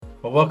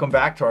Well, welcome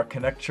back to our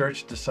Connect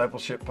Church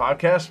Discipleship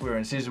podcast. We're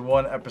in season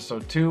 1,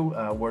 episode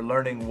 2. We're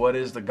learning what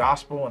is the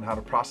gospel and how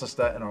to process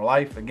that in our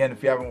life. Again,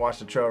 if you haven't watched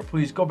the trailer,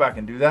 please go back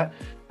and do that.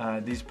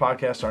 These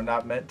podcasts are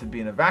not meant to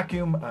be in a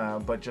vacuum,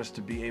 but just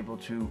to be able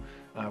to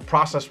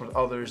process with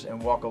others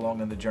and walk along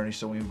in the journey.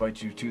 So we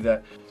invite you to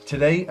that.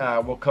 Today,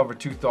 we'll cover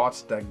 2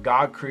 thoughts: that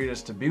God created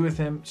us to be with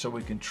Him so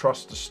we can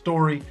trust the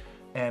story,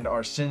 and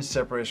our sins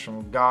separate us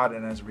from God,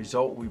 and as a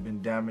result, we've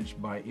been damaged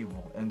by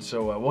evil. And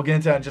so we'll get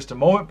into that in just a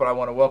moment, but I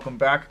want to welcome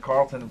back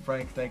Carlton and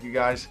Frank. Thank you,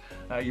 guys.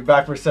 You're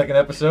back for a second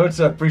episode,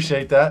 so I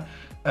appreciate that.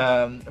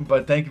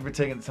 But thank you for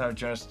taking the time to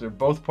join us. They're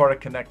both part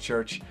of Connect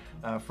Church.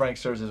 Frank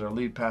serves as our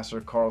lead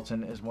pastor.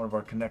 Carlton is one of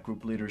our Connect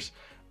group leaders.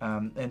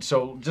 And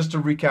so just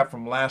to recap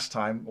from last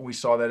time, we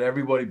saw that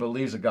everybody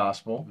believes the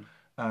gospel,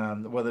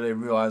 whether they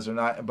realize or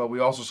not, but we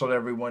also saw that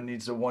everyone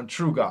needs the one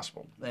true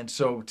gospel. And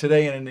so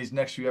today and in these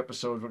next few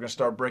episodes, we're going to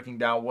start breaking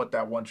down what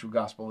that one true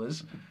gospel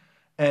is.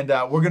 And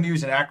we're going to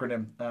use an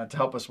acronym to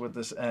help us with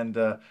this. And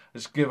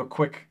just give a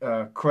quick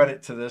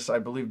credit to this. I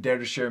believe Dare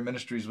to Share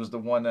Ministries was the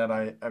one that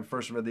I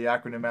first read the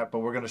acronym at, but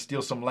we're going to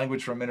steal some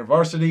language from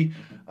InterVarsity,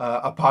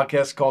 a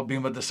podcast called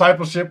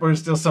Discipleship. We're going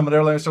to steal some of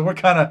their language. So we're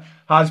kind of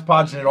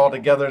hodgepodging it all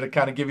together to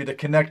kind of give you the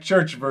Connect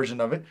Church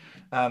version of it.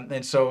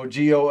 And so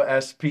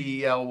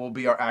GOSPEL will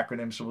be our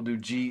acronym. So we'll do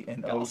G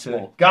and O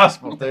today.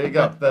 Gospel. There you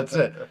go. That's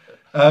it.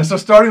 So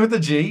starting with the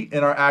G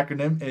in our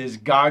acronym is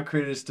God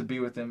created us to be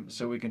with Him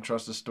so we can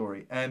trust the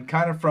story. And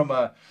kind of from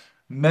a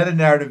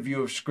meta-narrative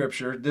view of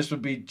Scripture, this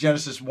would be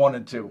Genesis 1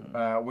 and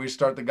 2. We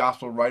start the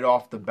gospel right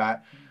off the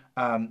bat.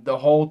 The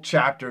whole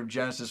chapter of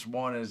Genesis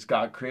 1 is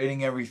God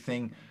creating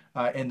everything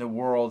in the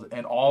world,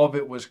 and all of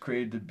it was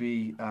created to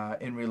be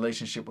in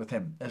relationship with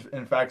Him.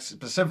 In fact,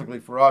 specifically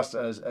for us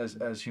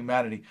as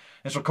humanity.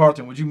 And so,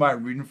 Carlton, would you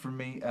mind reading for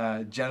me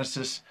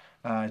Genesis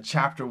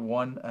chapter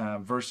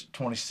 1, verse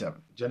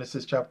 27?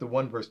 Genesis chapter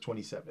 1, verse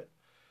 27.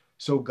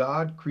 So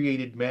God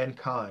created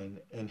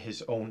mankind in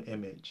His own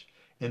image.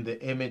 In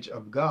the image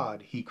of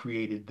God, He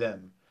created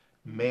them.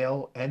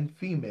 Male and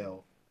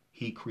female,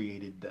 He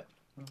created them.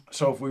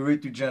 So if we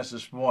read through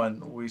Genesis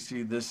 1, we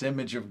see this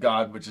image of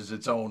God, which is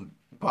its own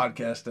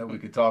podcast that we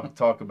could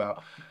talk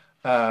about.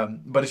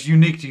 But it's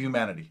unique to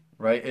humanity,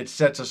 right? It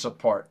sets us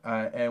apart.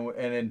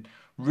 And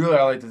really,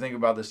 I like to think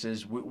about this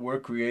is we're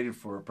created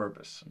for a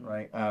purpose,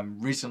 right?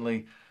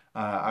 Recently,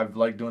 I've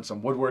liked doing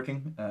some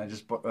woodworking. I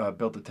just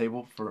built a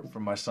table for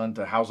my son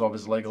to house all of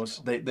his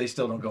Legos. They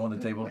still don't go on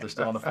the table. They're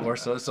still on the floor.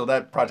 So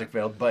that project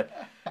failed. But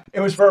it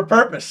was for a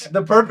purpose.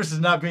 The purpose is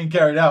not being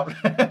carried out.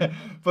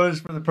 But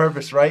it's for the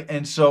purpose, right?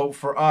 And so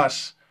for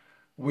us,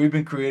 we've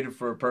been created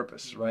for a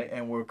purpose, right?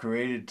 And we're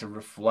created to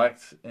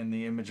reflect in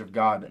the image of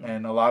God.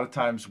 And a lot of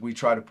times we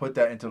try to put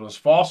that into those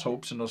false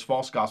hopes and those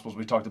false gospels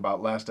we talked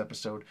about last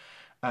episode.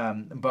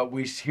 But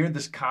we hear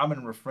this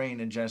common refrain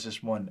in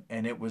Genesis 1,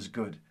 and it was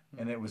good.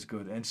 And it was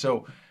good. And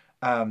so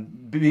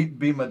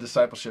Bema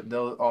Discipleship,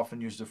 they'll often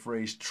use the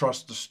phrase,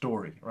 trust the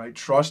story, right?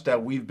 Trust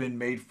that we've been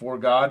made for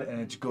God and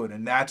it's good.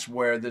 And that's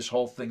where this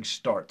whole thing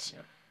starts.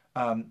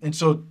 Yeah. And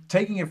so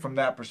taking it from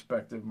that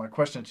perspective, my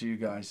question to you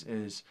guys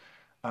is,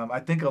 I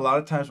think a lot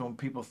of times when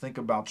people think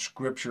about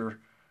Scripture,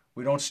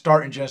 we don't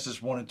start in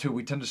Genesis 1 and 2.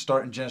 We tend to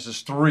start in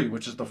Genesis 3,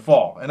 which is the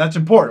fall. And that's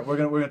important. We're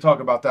gonna talk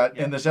about that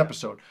in this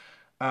episode.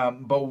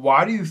 But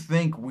why do you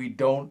think we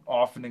don't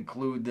often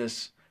include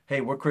this, hey,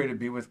 we're created to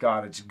be with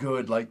God, it's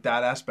good, like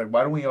that aspect?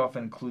 Why don't we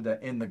often include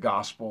that in the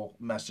gospel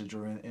message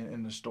or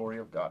in the story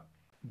of God?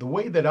 The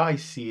way that I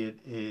see it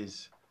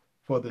is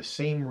for the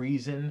same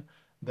reason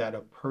that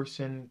a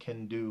person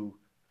can do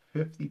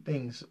 50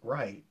 things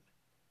right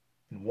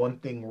and one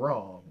thing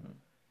wrong,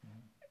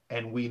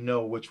 and we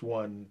know which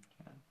one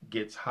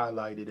gets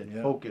highlighted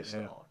and focused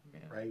on,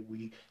 right?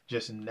 We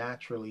just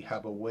naturally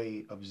have a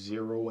way of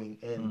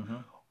zeroing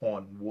in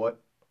on what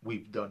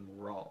we've done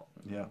wrong.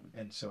 Yeah.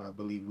 And so I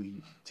believe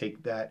we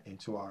take that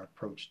into our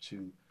approach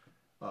to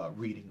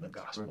reading the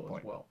gospel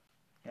as well.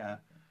 Yeah.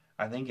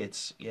 I think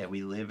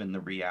we live in the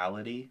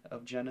reality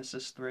of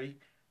Genesis 3.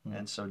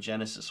 And so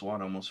Genesis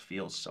 1 almost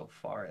feels so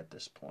far at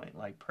this point,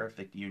 like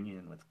perfect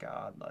union with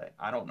God. Like,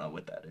 I don't know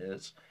what that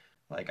is.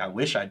 Like, I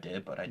wish I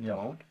did, but I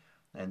don't.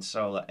 And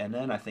so, and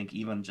then I think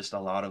even just a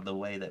lot of the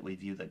way that we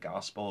view the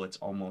gospel, it's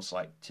almost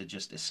like to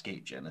just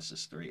escape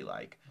Genesis 3,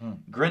 like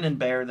grin and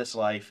bear this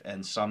life,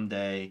 and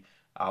someday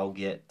I'll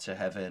get to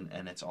heaven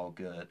and it's all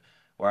good.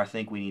 Where I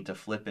think we need to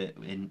flip it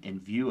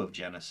in view of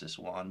Genesis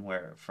 1,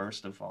 where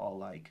first of all,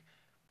 like,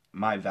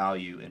 my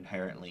value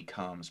inherently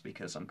comes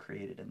because I'm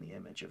created in the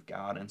image of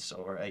God. And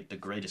so, right, the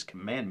greatest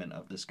commandment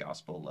of this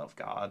gospel, love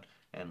God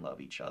and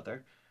love each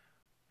other.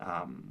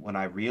 When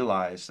I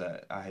realize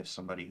that I have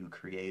somebody who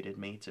created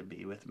me to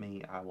be with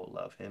me, I will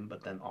love him.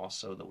 But then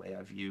also the way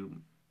I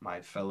view my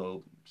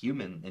fellow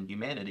human in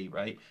humanity,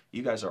 right?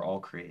 You guys are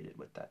all created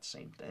with that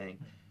same thing.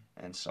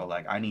 And so,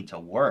 like, I need to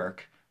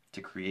work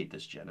to create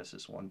this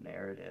Genesis 1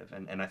 narrative.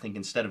 And I think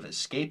instead of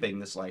escaping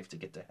this life to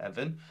get to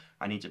heaven,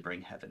 I need to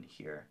bring heaven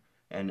here.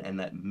 And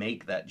that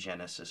make that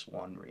Genesis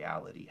 1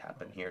 reality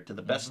happen here to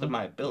the best of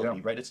my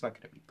ability, right? It's not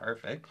going to be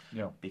perfect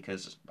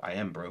because I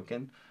am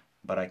broken.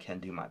 but I can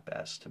do my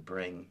best to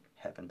bring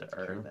heaven to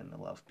earth True. and to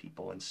love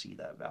people and see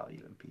that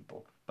value in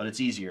people. But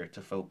it's easier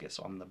to focus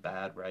on the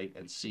bad, right?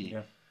 And see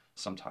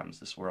sometimes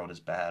this world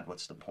is bad.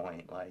 What's the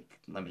point? Like,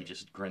 let me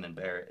just grin and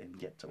bear it and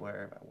get to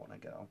where I want to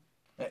go.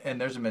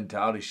 And there's a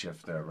mentality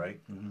shift there, right?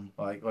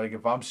 Mm-hmm. Like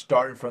if I'm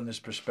starting from this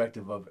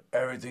perspective of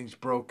everything's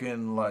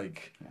broken,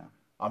 like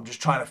I'm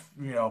just trying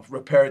to,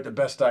 repair it the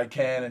best I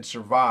can and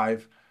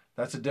survive.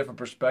 That's a different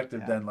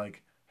perspective than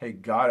like, hey,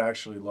 God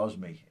actually loves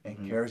me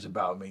and cares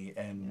about me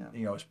and,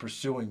 is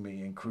pursuing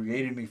me and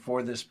created me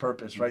for this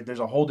purpose, right? There's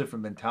a whole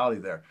different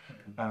mentality there.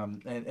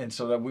 And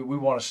so that we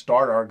want to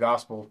start our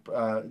gospel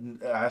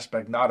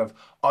aspect, not of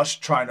us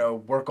trying to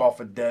work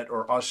off a debt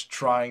or us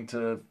trying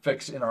to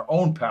fix in our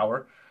own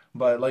power.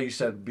 But like you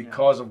said,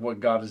 because of what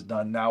God has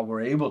done, now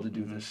we're able to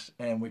do this,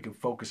 and we can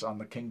focus on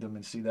the kingdom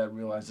and see that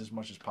realized as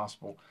much as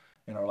possible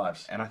in our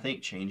lives. And I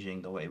think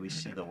changing the way we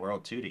see the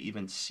world too, to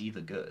even see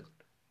the good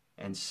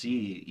and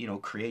see,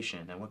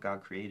 creation and what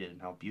God created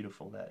and how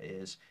beautiful that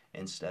is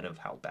instead of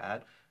how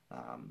bad.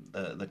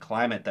 The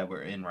climate that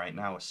we're in right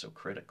now is so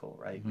critical,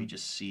 right? We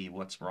just see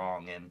what's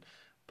wrong in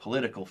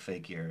political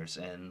figures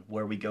and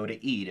where we go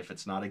to eat. If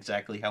it's not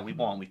exactly how we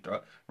want, we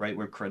throw, right?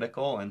 We're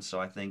critical. And so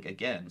I think,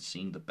 again,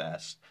 seeing the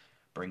best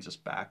brings us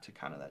back to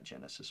kind of that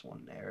Genesis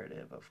 1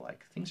 narrative of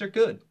like, things are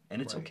good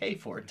and it's okay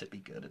for it to be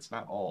good. It's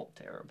not all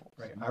terrible.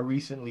 Right. I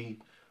recently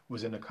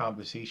was in a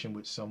conversation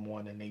with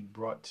someone and they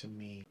brought to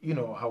me,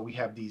 how we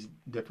have these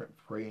different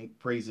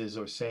phrases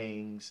or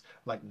sayings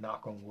like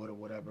knock on wood or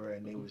whatever.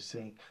 And they were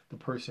saying, the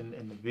person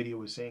in the video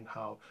was saying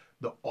how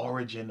the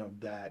origin of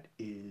that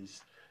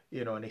is,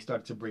 and they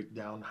started to break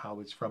down how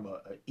it's from a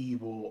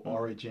evil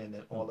origin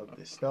and all of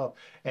this stuff.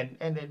 And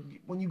then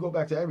when you go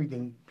back to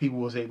everything, people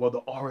will say, well, the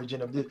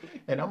origin of this.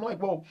 And I'm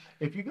like, well,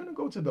 if you're going to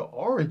go to the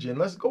origin,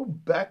 let's go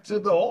back to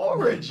the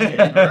origin,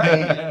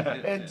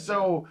 right? And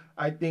so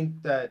I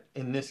think that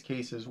in this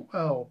case as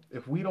well,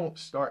 if we don't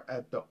start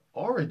at the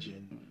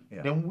origin,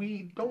 then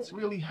we don't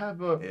really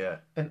have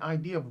an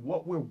idea of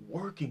what we're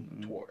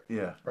working toward.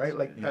 Right?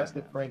 Like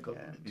Pastor Frank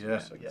alluded to.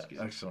 Yes. So, yes.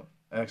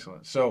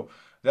 Excellent. So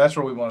that's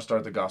where we want to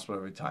start the gospel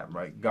every time,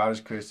 right? God is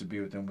created to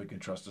be with him. We can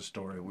trust the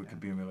story. We can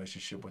be in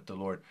relationship with the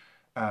Lord.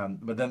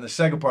 But then the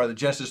second part of the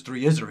Genesis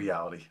 3 is a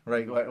reality,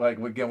 right? Like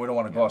again, we don't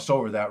want to gloss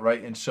over that,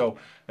 right? And so,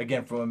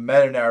 again, from a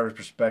meta-narrative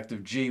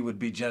perspective, G would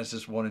be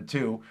Genesis 1 and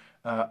 2.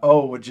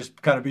 O would just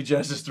kind of be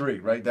Genesis 3,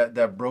 right?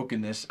 That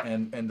brokenness.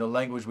 And the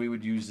language we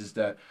would use is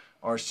that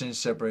our sin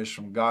separates us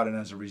from God, and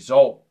as a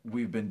result,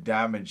 we've been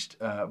damaged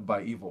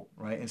by evil,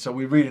 right? And so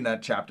we read in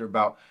that chapter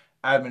about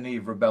Adam and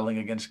Eve rebelling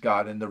against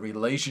God, and the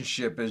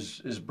relationship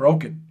is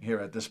broken here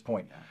at this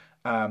point.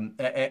 And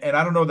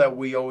I don't know that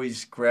we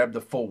always grab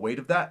the full weight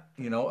of that,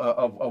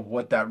 of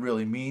what that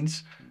really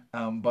means.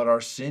 But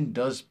our sin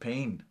does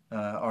pain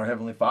our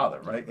Heavenly Father,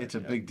 right? It's a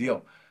big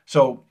deal.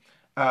 So,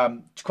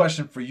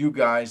 question for you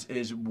guys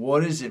is,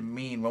 what does it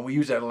mean when we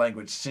use that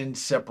language? Sin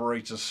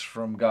separates us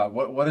from God.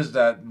 What does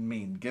that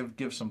mean?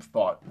 Give some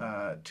thought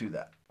to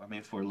that. I mean,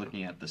 if we're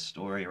looking at the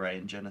story, right,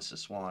 in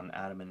Genesis 1,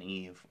 Adam and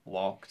Eve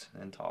walked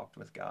and talked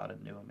with God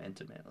and knew him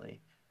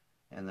intimately.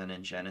 And then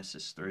in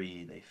Genesis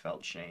 3, they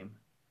felt shame.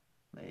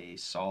 They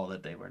saw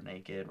that they were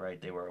naked, right?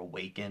 They were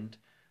awakened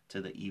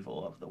to the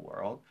evil of the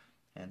world.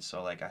 And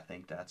so, like, I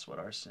think that's what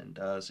our sin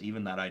does.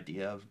 Even that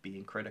idea of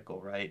being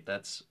critical, right?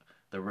 That's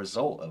the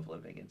result of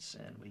living in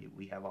sin.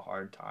 We have a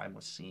hard time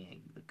with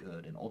seeing the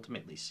good and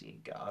ultimately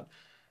seeing God.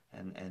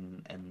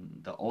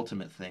 And the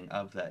ultimate thing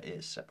of that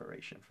is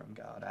separation from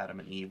God. Adam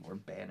and Eve were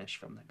banished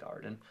from the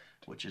garden,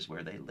 which is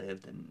where they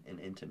lived in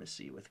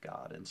intimacy with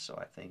God. And so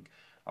I think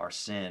our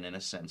sin, in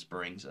a sense,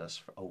 brings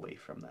us away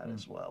from that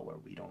as well, where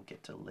we don't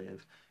get to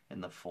live in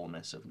the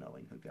fullness of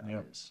knowing who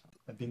God is.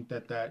 I think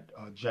that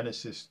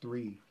Genesis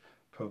 3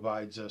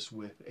 provides us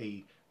with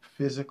a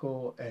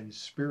physical and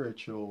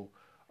spiritual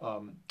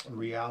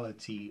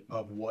reality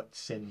of what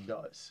sin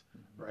does,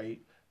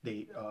 right?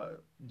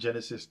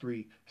 Genesis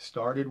 3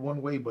 started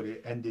one way, but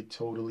it ended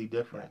totally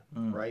different,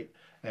 right?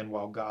 And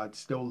while God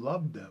still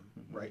loved them,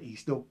 right, he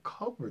still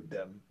covered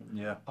them.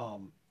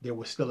 There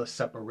was still a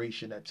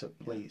separation that took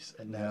place,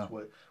 and that's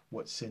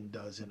what sin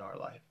does in our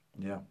life.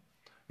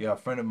 A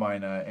friend of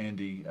mine,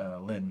 Andy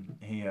Lynn,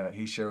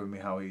 he shared with me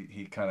how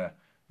he kind of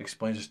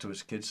explains this to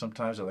his kids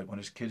sometimes. Like when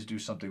his kids do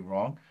something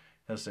wrong,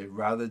 he'll say,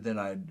 rather than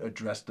I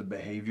address the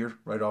behavior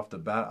right off the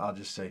bat, I'll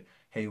just say,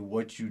 hey,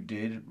 what you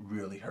did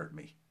really hurt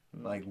me.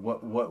 Like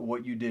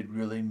what you did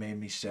really made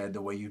me sad,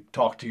 the way you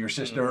talked to your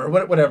sister or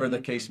whatever the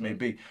case may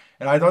be.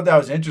 And I thought that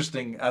was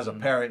interesting as a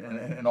parent,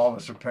 and all of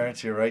us are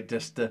parents here, right?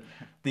 Just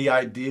the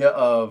idea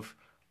of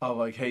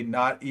like, hey,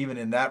 not even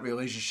in that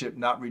relationship,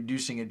 not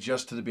reducing it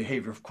just to the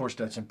behavior. Of course,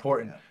 that's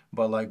important,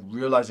 but like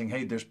realizing,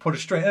 hey, there's put a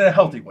strain in a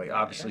healthy way.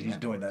 Obviously, he's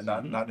doing that,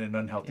 not in an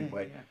unhealthy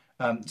way.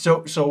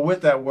 So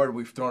with that word,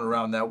 we've thrown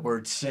around that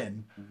word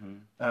sin.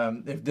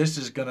 If this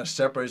is going to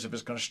separate us, if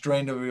it's going to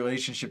strain the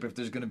relationship, if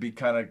there's going to be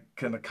kind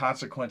of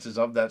consequences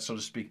of that, so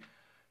to speak,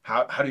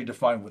 how do you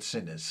define what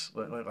sin is?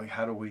 Like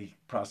how do we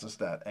process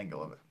that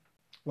angle of it?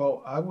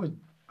 Well,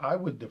 I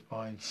would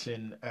define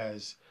sin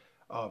as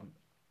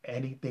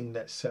anything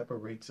that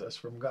separates us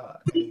from God,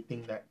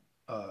 anything that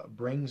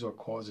brings or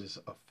causes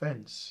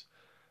offense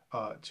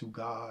to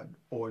God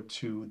or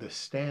to the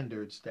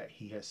standards that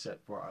He has set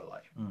for our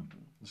life.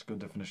 That's a good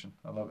definition.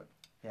 I love it.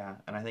 Yeah,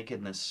 and I think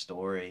in this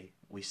story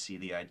we see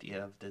the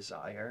idea of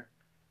desire.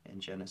 In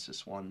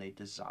Genesis 1, they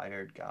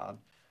desired God,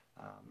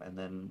 and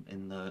then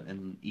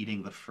in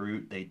eating the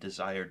fruit, they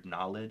desired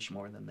knowledge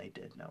more than they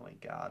did knowing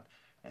God.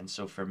 And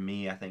so for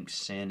me, I think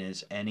sin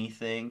is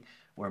anything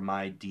where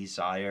my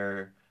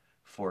desire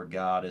for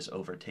God is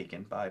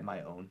overtaken by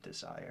my own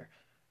desire.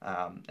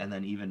 And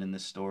then even in the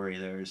story,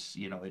 there's,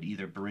 it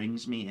either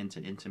brings me into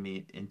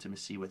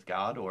intimacy with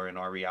God, or in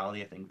our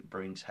reality, I think it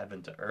brings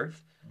heaven to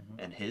earth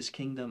and His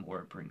kingdom, or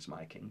it brings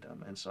my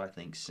kingdom. And so I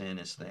think sin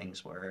is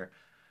things where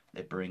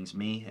it brings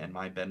me and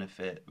my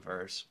benefit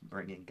versus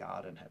bringing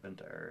God and heaven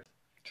to earth.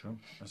 True.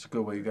 That's a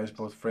good way. You guys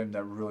both framed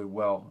that really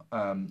well.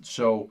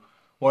 So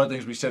one of the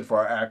things we said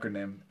for our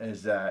acronym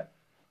is that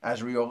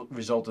as a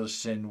result of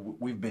sin,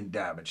 we've been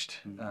damaged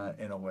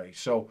in a way.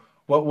 So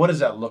what does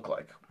that look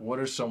like? What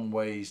are some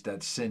ways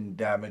that sin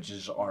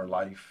damages our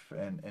life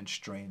and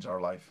strains our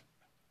life?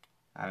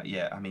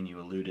 Yeah, I mean, you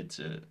alluded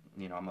to,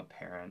 I'm a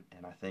parent,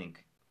 and I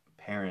think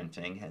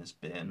parenting has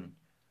been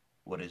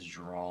what has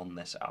drawn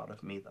this out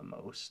of me the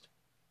most,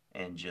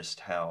 and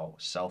just how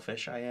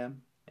selfish I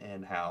am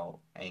and how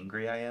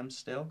angry I am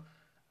still.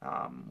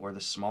 Where the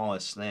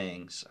smallest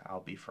things,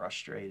 I'll be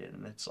frustrated,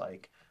 and it's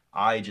like,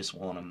 I just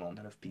want a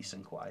moment of peace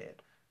and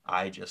quiet.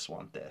 I just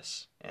want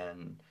this.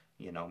 And,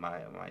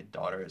 my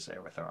daughter is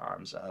there with her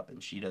arms up,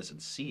 and she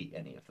doesn't see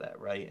any of that,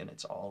 right? And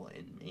it's all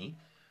in me.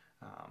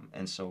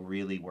 And so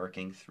really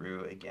working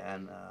through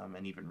again,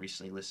 and even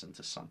recently listened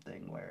to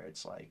something where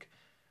it's like,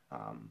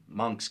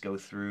 monks go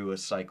through a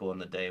cycle in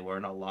the day where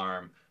an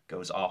alarm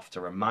goes off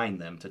to remind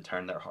them to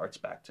turn their hearts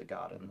back to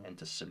God and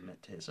to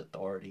submit to His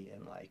authority.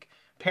 And like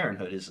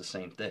parenthood is the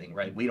same thing,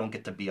 right? We don't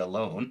get to be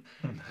alone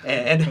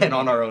and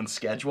on our own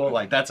schedule.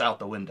 Like that's out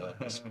the window at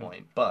this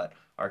point. But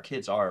our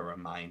kids are a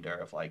reminder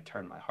of like,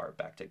 turn my heart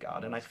back to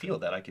God. And I feel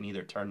that I can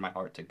either turn my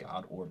heart to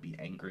God or be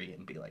angry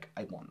and be like,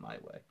 I want my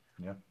way.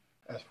 Yeah.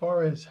 As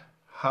far as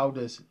how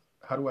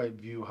do I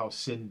view how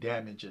sin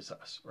damages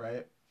us,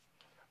 right?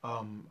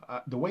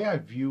 The way I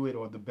view it,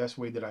 or the best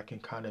way that I can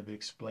kind of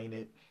explain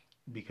it,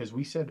 because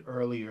we said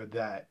earlier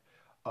that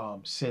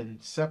sin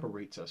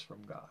separates us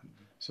from God.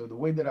 So the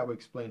way that I would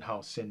explain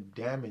how sin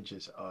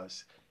damages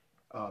us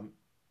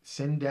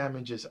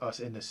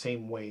in the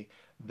same way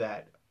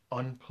that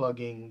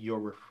unplugging your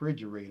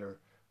refrigerator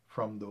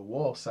from the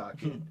wall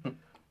socket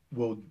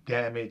will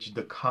damage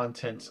the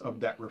contents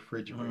of that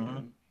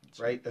refrigerator.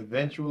 Right?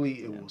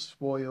 Eventually it will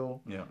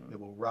spoil, it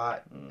will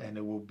rot, and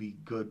it will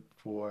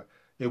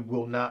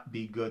not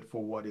be good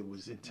for what it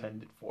was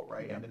intended for,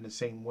 right? And in the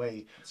same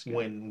way,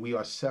 when we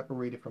are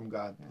separated from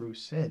God through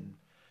sin,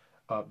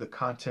 the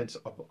contents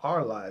of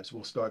our lives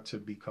will start to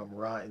become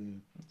rotten,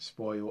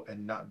 spoil,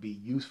 and not be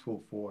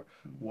useful for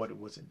what it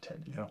was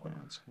intended for.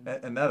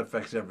 And that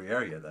affects every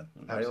area then,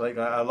 right? Like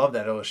I love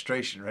that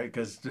illustration, right?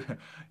 Because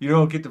you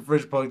don't get the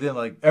fridge plugged in,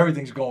 like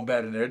everything's going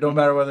bad in there. It don't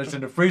matter whether it's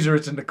in the freezer,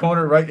 it's in the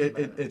corner, right?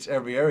 It's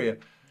every area.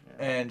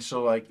 And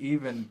so like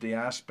even the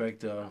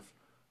aspect of,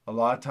 a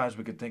lot of times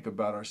we could think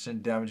about our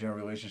sin damaging our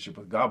relationship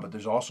with God, but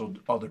there's also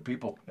other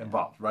people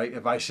involved, right?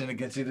 If I sin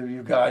against either of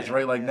you guys,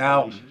 right? Like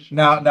now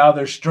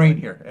there's strain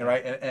here,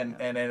 right?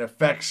 And it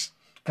affects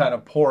kind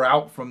of pour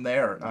out from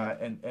there,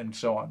 and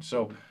so on.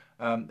 So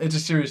it's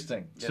a serious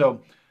thing. Yeah.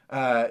 So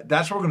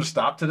that's where we're going to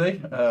stop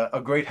today.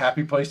 A great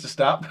happy place to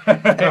stop.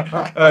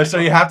 So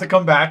you have to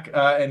come back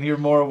and hear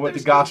more of what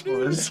the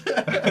gospel is.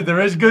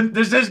 There's good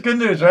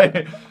news,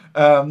 right?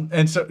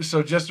 And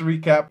so just to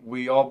recap,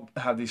 we all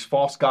have these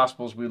false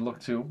gospels we look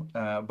to,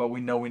 but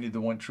we know we need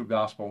the one true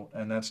gospel,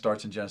 and that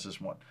starts in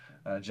Genesis 1.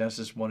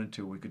 Genesis 1 and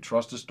 2, we could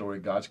trust the story.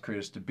 God's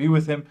created us to be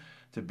with Him,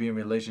 to be in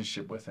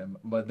relationship with Him.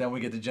 But then we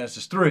get to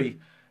Genesis 3,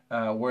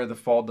 where the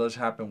fall does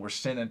happen, where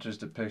sin enters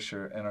the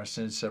picture, and our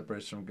sin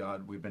separates from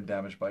God. We've been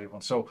damaged by evil.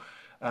 So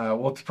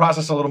we'll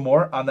process a little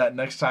more on that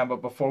next time.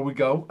 But before we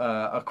go,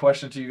 a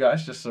question to you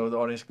guys, just so the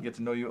audience can get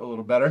to know you a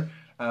little better.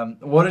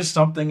 What is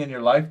something in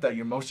your life that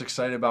you're most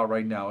excited about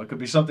right now? It could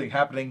be something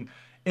happening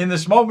in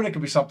this moment. It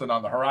could be something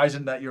on the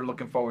horizon that you're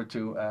looking forward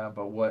to.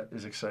 But what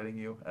is exciting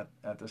you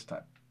at this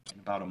time? In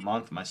about a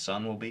month, my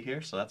son will be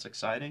here, so that's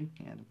exciting,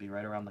 and it'll be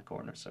right around the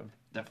corner. So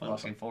definitely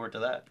looking forward to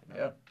that.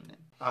 Yeah.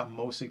 I'm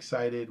most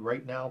excited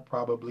right now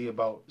probably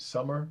about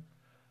summer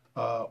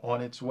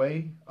on its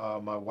way.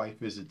 My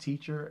wife is a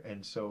teacher,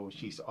 and so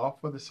she's off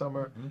for the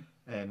summer,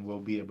 and we'll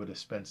be able to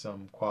spend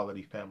some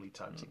quality family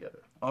time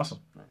together. Awesome.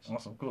 Nice.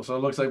 Awesome. Cool. So it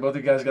looks like both of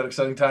you guys got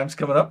exciting times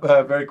coming up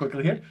very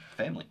quickly here.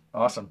 Family.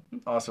 Awesome.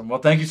 Well,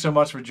 thank you so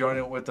much for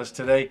joining with us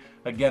today.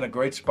 Again, a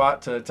great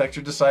spot to text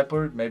your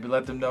discipler. Maybe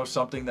let them know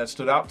something that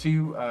stood out to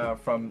you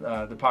from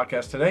the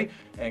podcast today.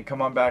 And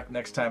come on back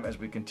next time as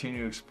we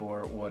continue to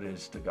explore what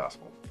is the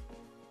gospel.